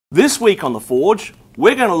This week on The Forge,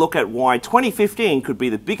 we're going to look at why 2015 could be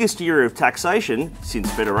the biggest year of taxation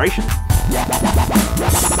since Federation.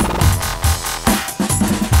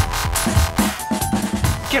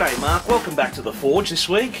 G'day Mark, welcome back to The Forge this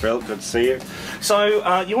week. Phil, good to see you. So,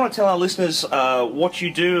 you want to tell our listeners what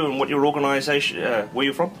you do and what your organisation, where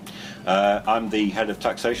you're from? I'm the head of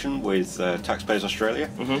taxation with Taxpayers Australia.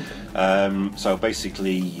 So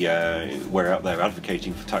basically we're out there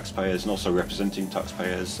advocating for taxpayers and also representing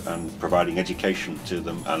taxpayers and providing education to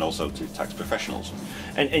them and also to tax professionals.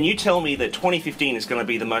 And you tell me that 2015 is going to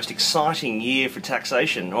be the most exciting year for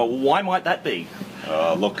taxation. Or why might that be?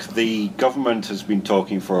 Look, the government has been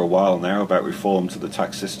talking for a while now about reform to the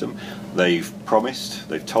tax system. They've promised,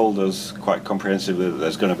 they've told us quite comprehensively that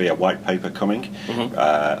there's going to be a white paper coming,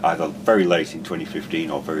 either very late in 2015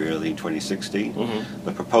 or very early in 2016.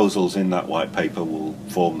 The proposals in that white paper will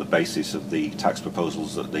form the basis of the tax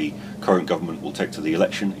proposals that the current government will take to the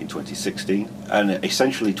election in 2016. And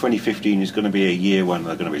essentially 2015 is going to be a year when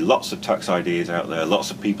there are going to be lots of tax ideas out there,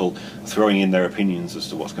 lots of people throwing in their opinions as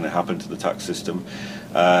to what's going to happen to the tax system.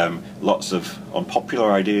 Lots of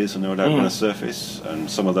unpopular ideas are no doubt going to surface, and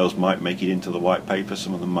some of those might make it into the white paper,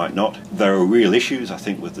 some of them might not. There are real issues, I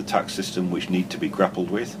think, with the tax system which need to be grappled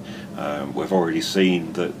with. We've already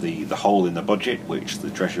seen that the hole in the budget, which the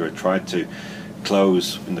Treasurer tried to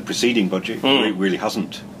close in the preceding budget, really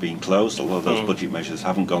hasn't been closed. A lot of those budget measures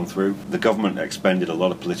haven't gone through. The government expended a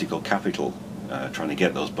lot of political capital trying to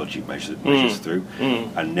get those budget measures through,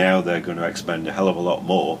 and now they're going to expend a hell of a lot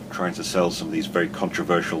more trying to sell some of these very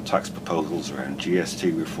controversial tax proposals around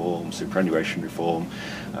GST reform, superannuation reform,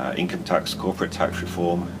 income tax, corporate tax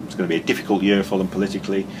reform. It's going to be a difficult year for them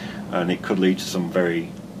politically, and it could lead to some very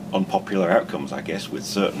unpopular outcomes, I guess, with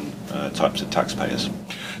certain types of taxpayers.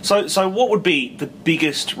 So what would be the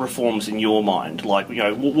biggest reforms in your mind? Like, you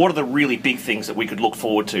know, what are the really big things that we could look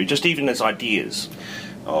forward to, just even as ideas?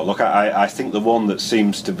 Oh, look, I think the one that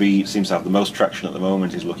seems to have the most traction at the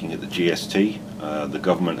moment is looking at the GST. The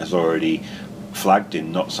government has already flagged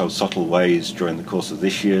in not so subtle ways during the course of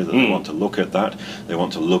this year that they want to look at that. They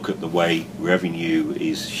want to look at the way revenue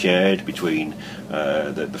is shared between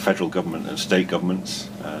the federal government and state governments,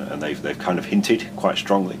 and they've kind of hinted quite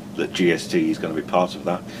strongly that GST is going to be part of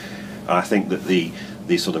that. And I think that the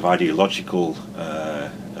sort of ideological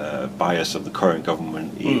bias of the current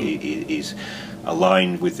government is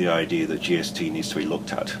aligned with the idea that GST needs to be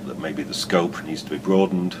looked at, that maybe the scope needs to be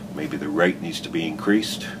broadened, maybe the rate needs to be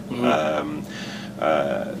increased. That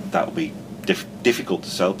will be difficult to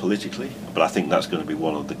sell politically, but I think that's going to be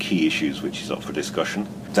one of the key issues which is up for discussion.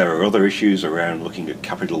 There are other issues around looking at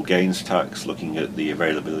capital gains tax, looking at the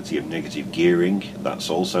availability of negative gearing. That's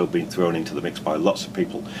also been thrown into the mix by lots of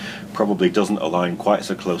people. Probably doesn't align quite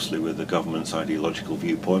so closely with the government's ideological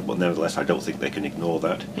viewpoint, but nevertheless I don't think they can ignore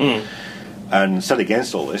that. And set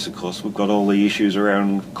against all this, of course, we've got all the issues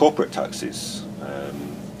around corporate taxes.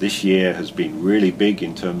 This year has been really big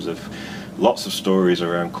in terms of lots of stories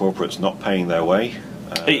around corporates not paying their way.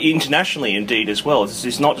 Internationally, indeed, as well.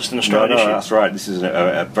 It's not just an Australian issue. No, that's right. This is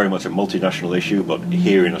very much a multinational issue, but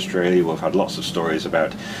here in Australia we've had lots of stories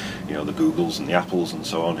about, you know, the Googles and the Apples and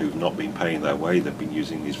so on who've not been paying their way. They've been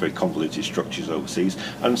using these very convoluted structures overseas,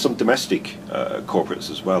 and some domestic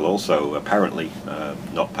corporates as well also apparently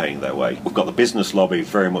not paying their way. We've got the business lobby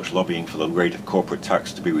very much lobbying for the rate of corporate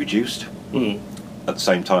tax to be reduced. At the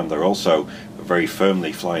same time, they're also very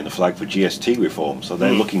firmly flying the flag for GST reform, so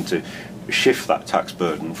they're looking to shift that tax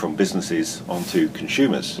burden from businesses onto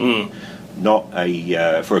consumers. Not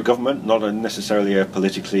for a government, not necessarily a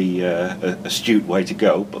politically astute way to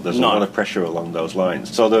go, but there's a lot of pressure along those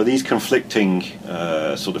lines. So there are these conflicting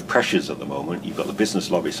sort of pressures at the moment. You've got the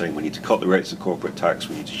business lobby saying we need to cut the rates of corporate tax,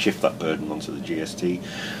 we need to shift that burden onto the GST.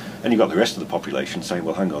 And you've got the rest of the population saying,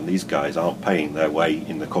 well, hang on, these guys aren't paying their way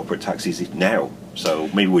in the corporate taxes now, so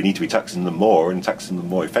maybe we need to be taxing them more and taxing them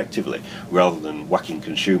more effectively, rather than whacking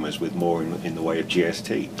consumers with more in the way of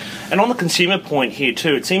GST. And on the consumer point here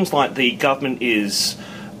too, it seems like the government is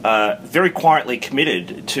very quietly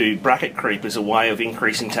committed to bracket creep as a way of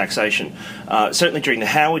increasing taxation. Certainly during the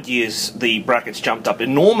Howard years, the brackets jumped up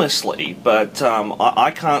enormously, but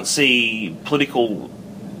I can't see political,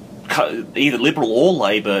 either Liberal or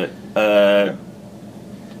Labor,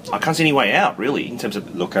 I can't see any way out, really, in terms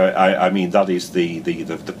of... Look, I mean, that is the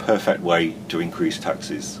perfect way to increase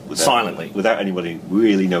taxes. Silently. Without anybody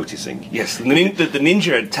really noticing. Yes, the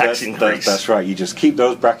ninja tax increase. That's right. You just keep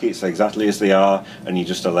those brackets exactly as they are, and you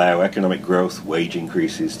just allow economic growth, wage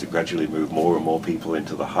increases to gradually move more and more people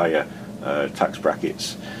into the higher tax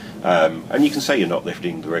brackets. And you can say you're not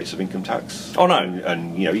lifting the rates of income tax. Oh, no.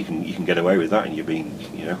 And you know, you can get away with that, and you're being,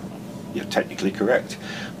 you know, you're technically correct.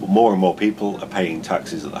 But more and more people are paying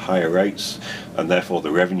taxes at the higher rates, and therefore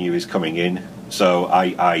the revenue is coming in. So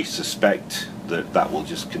I suspect that will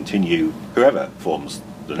just continue, whoever forms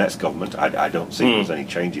the next government. I don't see there's any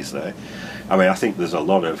changes there. I mean, I think there's a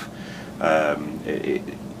lot of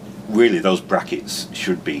really, those brackets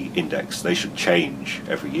should be indexed. They should change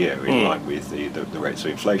every year in line with the rates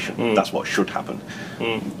of inflation. That's what should happen.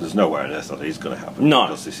 There's nowhere on earth that is going to happen. No.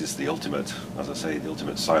 Because this is the ultimate, as I say, the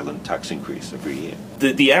ultimate silent tax increase every year.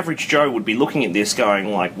 The average Joe would be looking at this going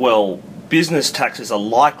like, well, business taxes are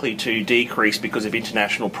likely to decrease because of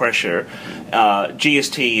international pressure.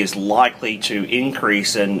 GST is likely to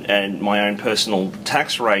increase, and my own personal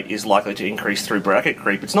tax rate is likely to increase through bracket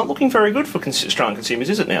creep. It's not looking very good for Australian consumers,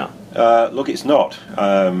 is it now? Look, it's not.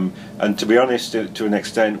 And to be honest, to an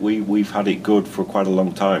extent, we've had it good for quite a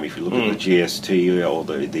long time. If you look at the GST or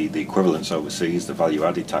the equivalents overseas, the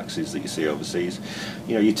value-added taxes that you see overseas,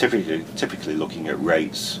 you're typically looking at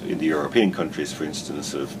rates in the European countries, for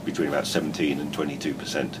instance, of between about 17 and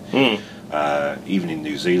 22%. Even in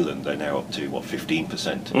New Zealand, they're now up to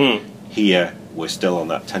 15%. Here, we're still on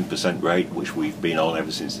that 10% rate, which we've been on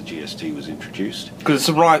ever since the GST was introduced. Because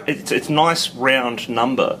it's a nice round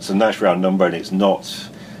number. It's a nice round number, and it's not,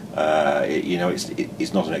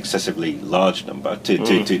 it's not an excessively large number.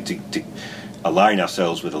 To align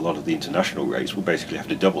ourselves with a lot of the international rates, we'll basically have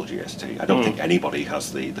to double GST. I don't think anybody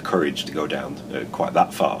has the courage to go down quite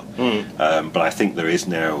that far. But I think there is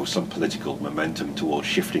now some political momentum towards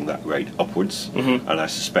shifting that rate upwards, and I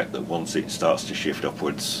suspect that once it starts to shift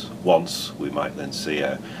upwards we might then see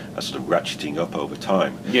a sort of ratcheting up over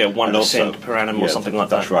time. Yeah, 1% per annum or something like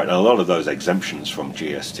that. That's right, and a lot of those exemptions from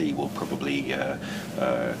GST will probably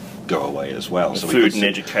go away as well. So food and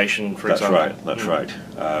education, for example. That's right.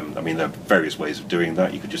 I mean, there are various ways of doing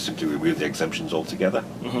that. You could just simply remove the exemptions altogether,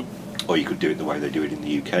 or you could do it the way they do it in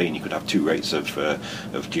the UK, and you could have two rates of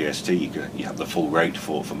GST. You have the full rate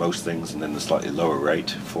for most things, and then the slightly lower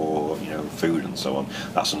rate for food and so on.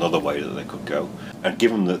 That's another way that they could go. And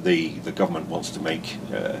given that the government wants to make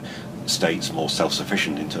states more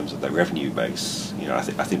self-sufficient in terms of their revenue base, I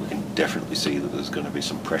think we can definitely see that there's going to be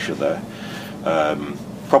some pressure there.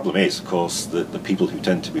 Problem is, of course, that the people who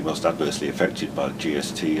tend to be most adversely affected by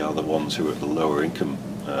GST are the ones who are at the lower income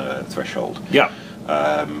threshold. Yeah.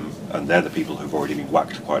 And they're the people who've already been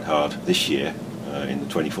whacked quite hard this year in the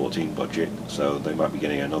 2014 budget, so they might be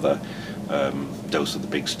getting another dose of the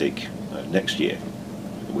big stick next year,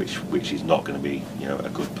 which is not going to be a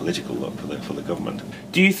good political look for the government.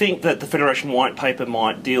 Do you think that the Federation White Paper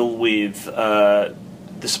might deal with the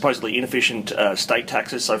supposedly inefficient state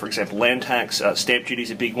taxes? So, for example, land tax, stamp duty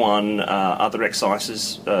is a big one, other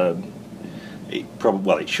excises. It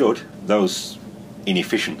should. Those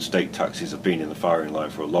inefficient state taxes have been in the firing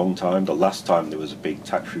line for a long time. The last time there was a big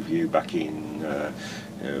tax review back in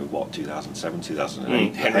 2007,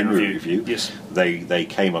 2008, Henry Review. Yes. They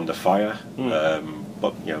came under fire,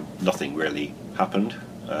 but nothing really happened.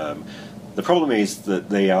 The problem is that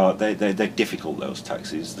they're difficult, those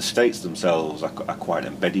taxes. The states themselves are quite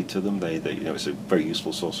embedded to them. It's a very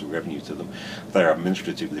useful source of revenue to them. They're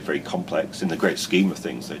administratively very complex. In the great scheme of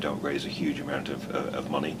things, they don't raise a huge amount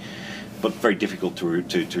of money, but very difficult to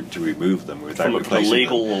remove them without replacing them. From a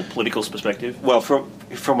legal or political perspective? Well,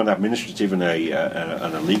 from an administrative and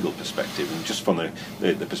a legal perspective, and just from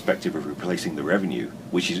the perspective of replacing the revenue,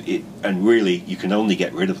 which is it, and really you can only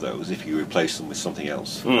get rid of those if you replace them with something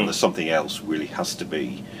else, and the something else really has to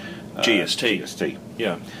be GST.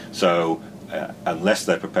 Yeah. So unless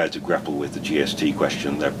they're prepared to grapple with the GST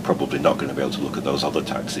question, they're probably not going to be able to look at those other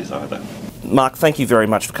taxes either. Mark, thank you very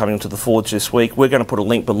much for coming to the Forge this week. We're going to put a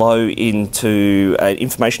link below into an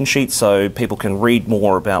information sheet so people can read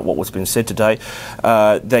more about what was been said today.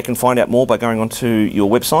 They can find out more by going onto your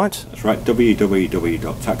website. That's right,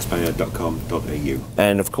 www.taxpayer.com.au.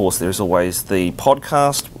 And of course there's always the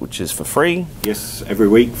podcast, which is for free. Yes, every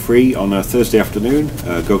week, free on a Thursday afternoon.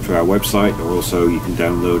 Go to our website, or also you can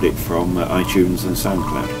download it from iTunes and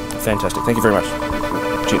SoundCloud. Fantastic. Thank you very much.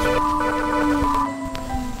 Cheers.